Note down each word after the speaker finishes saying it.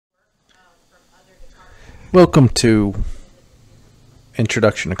Welcome to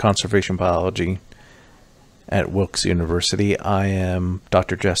Introduction to Conservation Biology at Wilkes University. I am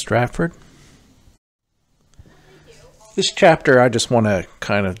Dr. Jess Stratford. This chapter, I just want to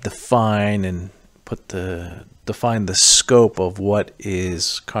kind of define the scope of what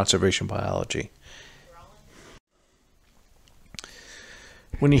is conservation biology.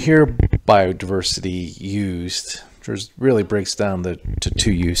 When you hear biodiversity used, it really breaks down to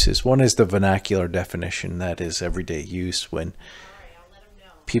two uses. One is the vernacular definition, that is everyday use. When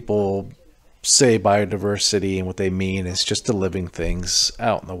people say biodiversity, and what they mean is just the living things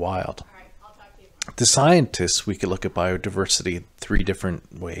out in the wild. The scientists, we could look at biodiversity in three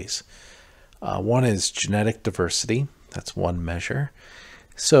different ways. One is genetic diversity. That's one measure.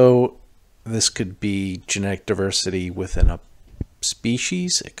 So this could be genetic diversity within a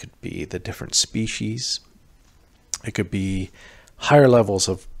species. It could be the different species. It could be higher levels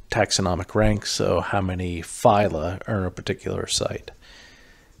of taxonomic rank, so how many phyla are in a particular site.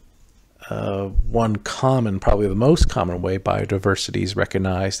 One common, probably the most common way biodiversity is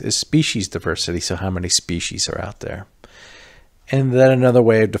recognized is species diversity, so how many species are out there. And then another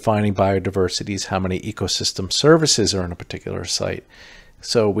way of defining biodiversity is how many ecosystem services are in a particular site.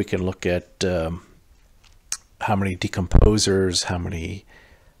 So we can look at how many decomposers, how many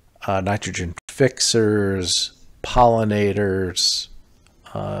nitrogen fixers, pollinators,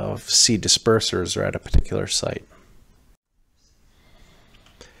 seed dispersers are at a particular site.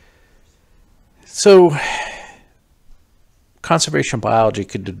 So conservation biology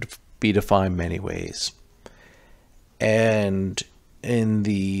could be defined many ways. And in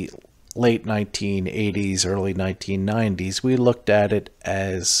the late 1980s, early 1990s, we looked at it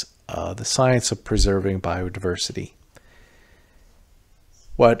as the science of preserving biodiversity.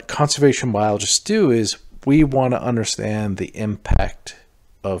 What conservation biologists do is we want to understand the impact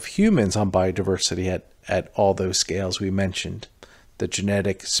of humans on biodiversity at all those scales we mentioned, the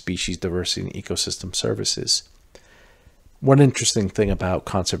genetic, species diversity, and ecosystem services. One interesting thing about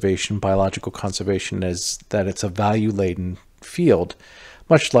conservation, biological conservation, is that it's a value-laden field,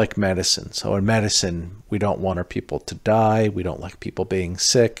 much like medicine. So in medicine, we don't want our people to die. We don't like people being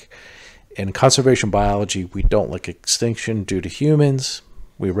sick. In conservation biology, we don't like extinction due to humans.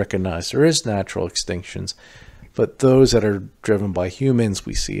 We recognize there is natural extinctions, but those that are driven by humans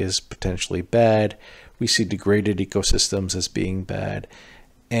we see as potentially bad. We see degraded ecosystems as being bad,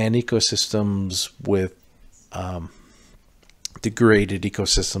 and ecosystems with degraded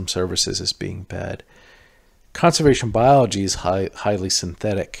ecosystem services as being bad. Conservation biology is highly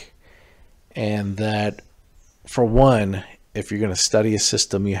synthetic, and that, for one, if you're going to study a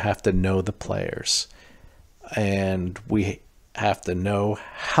system, you have to know the players, and we have to know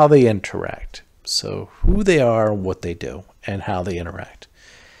how they interact. So who they are, what they do, and how they interact.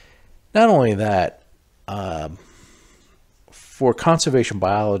 Not only that, for conservation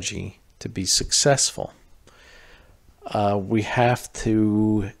biology to be successful, we have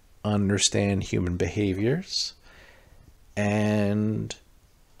to understand human behaviors and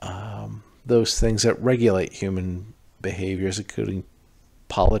those things that regulate human behaviors, including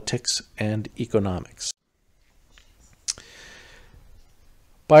politics and economics.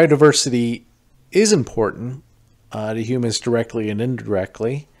 Biodiversity is important to humans directly and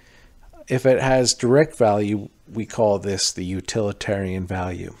indirectly. If it has direct value, we call this the utilitarian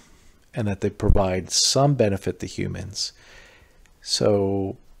value, and that they provide some benefit to humans.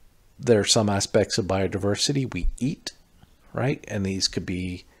 So there are some aspects of biodiversity we eat, right? And these could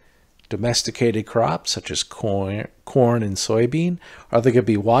be domesticated crops such as corn and soybean, or they could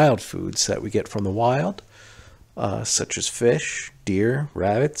be wild foods that we get from the wild, such as fish, deer,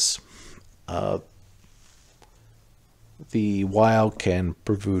 rabbits. The wild can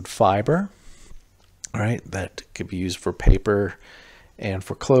provide fiber, right? That could be used for paper and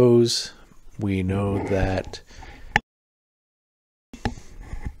for clothes. We know that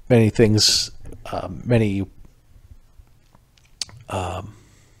many things, many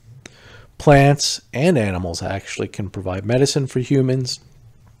plants and animals actually can provide medicine for humans,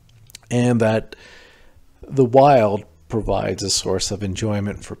 and that the wild provides a source of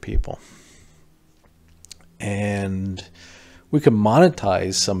enjoyment for people. And we can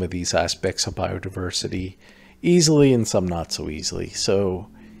monetize some of these aspects of biodiversity easily and some not so easily.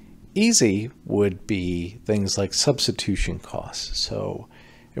 So easy would be things like substitution costs. So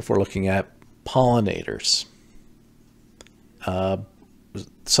if we're looking at pollinators,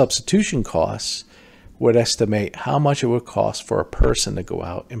 substitution costs would estimate how much it would cost for a person to go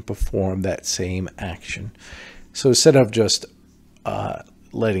out and perform that same action. So instead of just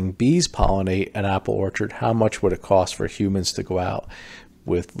letting bees pollinate an apple orchard, how much would it cost for humans to go out,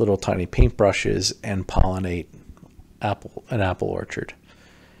 with little tiny paintbrushes and pollinate an apple orchard.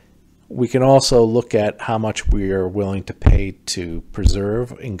 We can also look at how much we are willing to pay to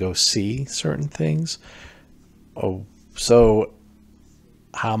preserve and go see certain things. So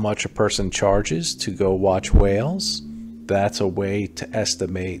how much a person charges to go watch whales, that's a way to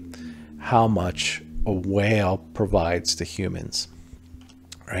estimate how much a whale provides to humans,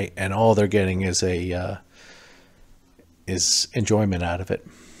 right? And all they're getting is is enjoyment out of it.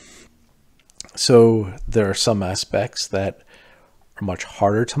 So there are some aspects that are much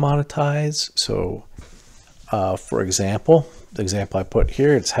harder to monetize. So for example, the example I put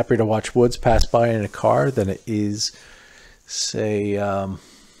here, it's happier to watch woods pass by in a car than it is, say,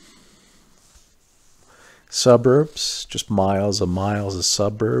 suburbs, just miles and miles of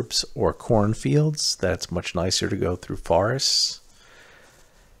suburbs, or cornfields. That's much nicer to go through forests.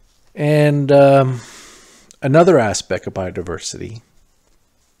 And another aspect of biodiversity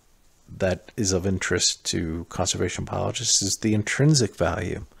that is of interest to conservation biologists is the intrinsic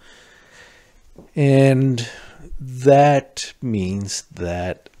value. And that means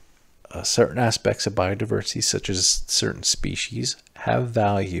that certain aspects of biodiversity, such as certain species, have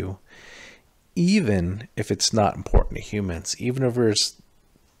value even if it's not important to humans, even if it's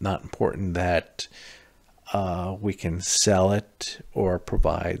not important that we can sell it or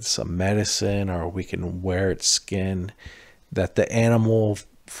provide some medicine, or we can wear its skin, that the animal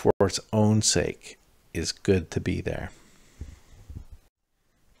for its own sake is good to be there.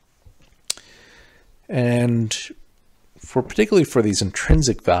 And particularly for these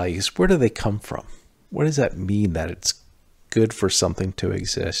intrinsic values, where do they come from? What does that mean that it's good for something to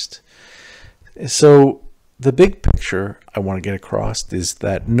exist? So the big picture I want to get across is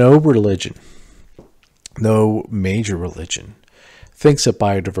that no religion, no major religion, thinks that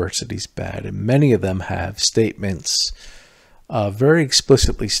biodiversity is bad, and many of them have statements very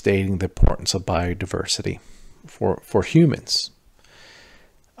explicitly stating the importance of biodiversity for humans.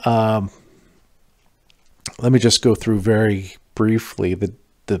 Let me just go through very briefly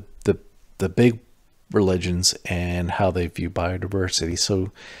the big religions and how they view biodiversity.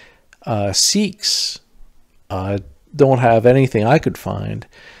 So Sikhs don't have anything I could find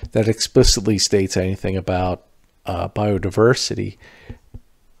that explicitly states anything about biodiversity,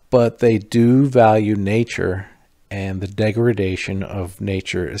 but they do value nature, and the degradation of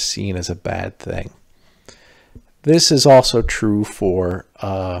nature is seen as a bad thing. This is also true for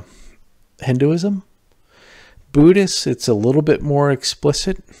Hinduism. Buddhists, it's a little bit more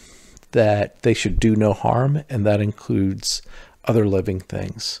explicit that they should do no harm, and that includes other living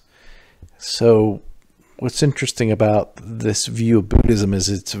things. So what's interesting about this view of Buddhism is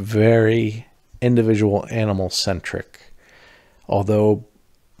it's very individual animal centric. Although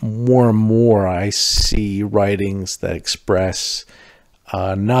more and more I see writings that express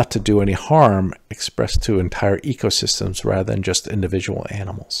not to do any harm, expressed to entire ecosystems rather than just individual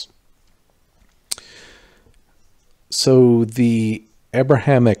animals. So the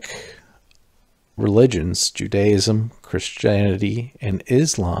Abrahamic religions, Judaism, Christianity, and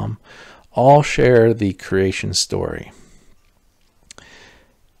Islam, all share the creation story.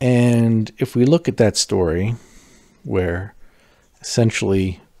 And if we look at that story, where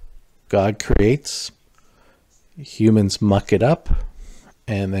essentially God creates, humans muck it up,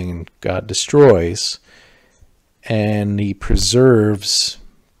 and then God destroys, and he preserves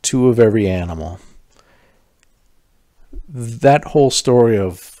two of every animal. That whole story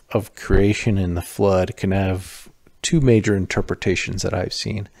of creation and the flood can have two major interpretations that I've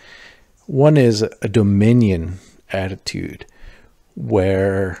seen. One is a dominion attitude,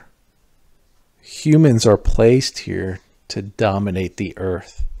 where humans are placed here to dominate the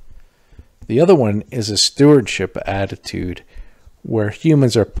earth. The other one is a stewardship attitude, where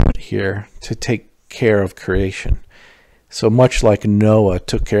humans are put here to take care of creation. So much like Noah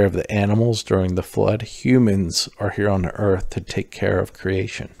took care of the animals during the flood, humans are here on the earth to take care of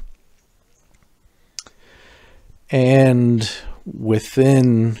creation. And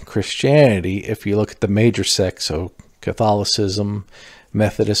within Christianity, if you look at the major sects, so Catholicism,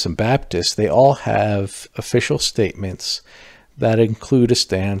 Methodist, and Baptist, they all have official statements that include a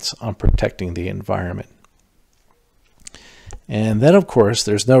stance on protecting the environment. And then, of course,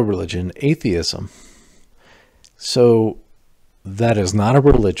 there's no religion, atheism. So that is not a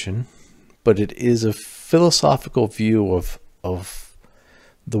religion, but it is a philosophical view of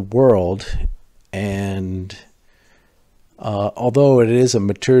the world. And although it is a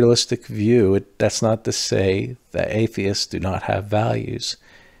materialistic view, that's not to say that atheists do not have values.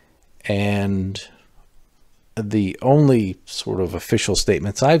 And the only sort of official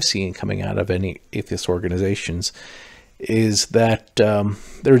statements I've seen coming out of any atheist organizations is that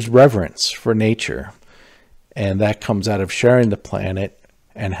there's reverence for nature, and that comes out of sharing the planet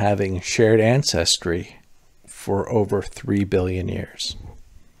and having shared ancestry for over 3 billion years.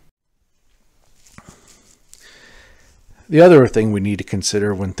 The other thing we need to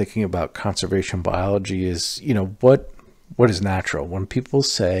consider when thinking about conservation biology is, what is natural? When people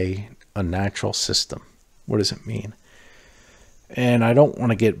say a natural system, what does it mean? And I don't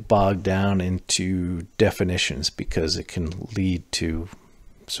want to get bogged down into definitions because it can lead to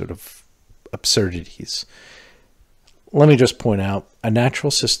sort of absurdities. Let me just point out, a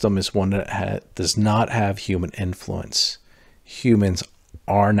natural system is one that does not have human influence. Humans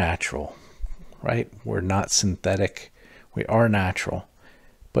are natural, right? We're not synthetic. We are natural.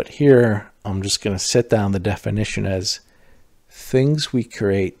 But here, I'm just going to set down the definition as things we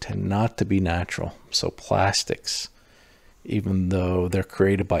create tend not to be natural. So plastics, even though they're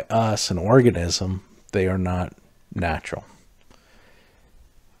created by us, an organism, they are not natural.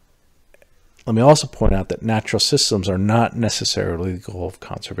 Let me also point out that natural systems are not necessarily the goal of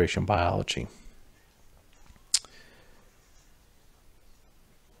conservation biology.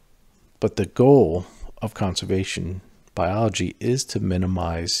 But the goal of conservation biology is to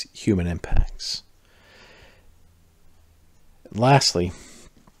minimize human impacts. Lastly,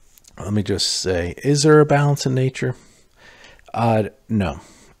 let me just say, is there a balance in nature? No.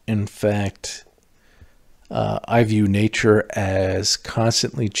 In fact, I view nature as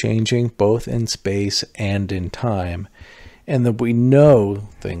constantly changing, both in space and in time, and that we know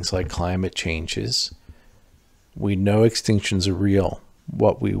things like climate changes. We know extinctions are real.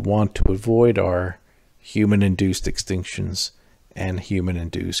 What we want to avoid are human-induced extinctions and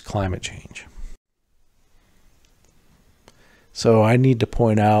human-induced climate change. So I need to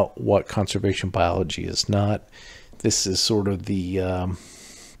point out what conservation biology is not. This is sort of the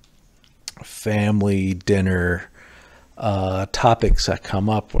family dinner topics that come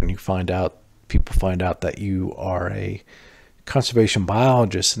up when people find out that you are a conservation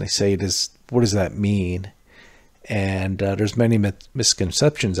biologist, and they say, what does that mean? And there's many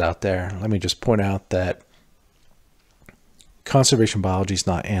misconceptions out there. Let me just point out that conservation biology is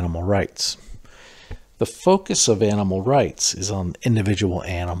not animal rights. The focus of animal rights is on individual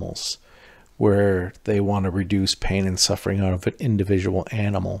animals, where they want to reduce pain and suffering out of an individual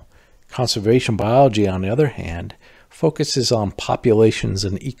animal. Conservation biology, on the other hand, focuses on populations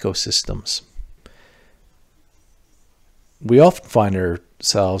and ecosystems. We often find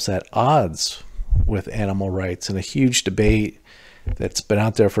ourselves at odds with animal rights, and a huge debate that's been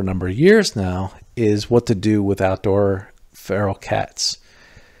out there for a number of years now is what to do with outdoor feral cats.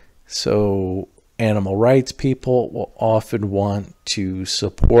 So animal rights people will often want to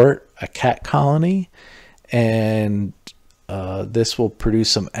support a cat colony, and this will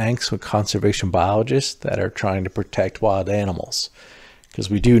produce some angst with conservation biologists that are trying to protect wild animals, because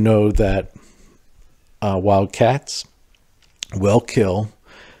we do know that wild cats will kill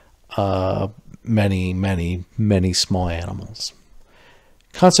many small animals.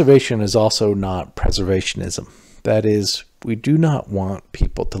 Conservation is also not preservationism. That is, we do not want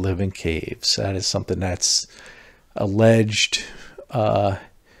people to live in caves. That is something that's alleged, an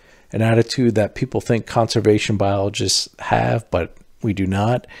attitude that people think conservation biologists have, but we do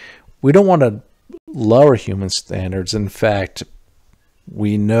not. We don't want to lower human standards. In fact,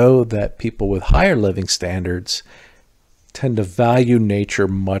 we know that people with higher living standards tend to value nature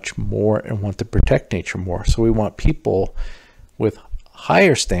much more and want to protect nature more. So we want people with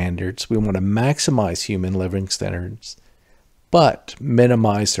higher standards. We want to maximize human living standards, but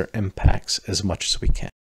minimize their impacts as much as we can.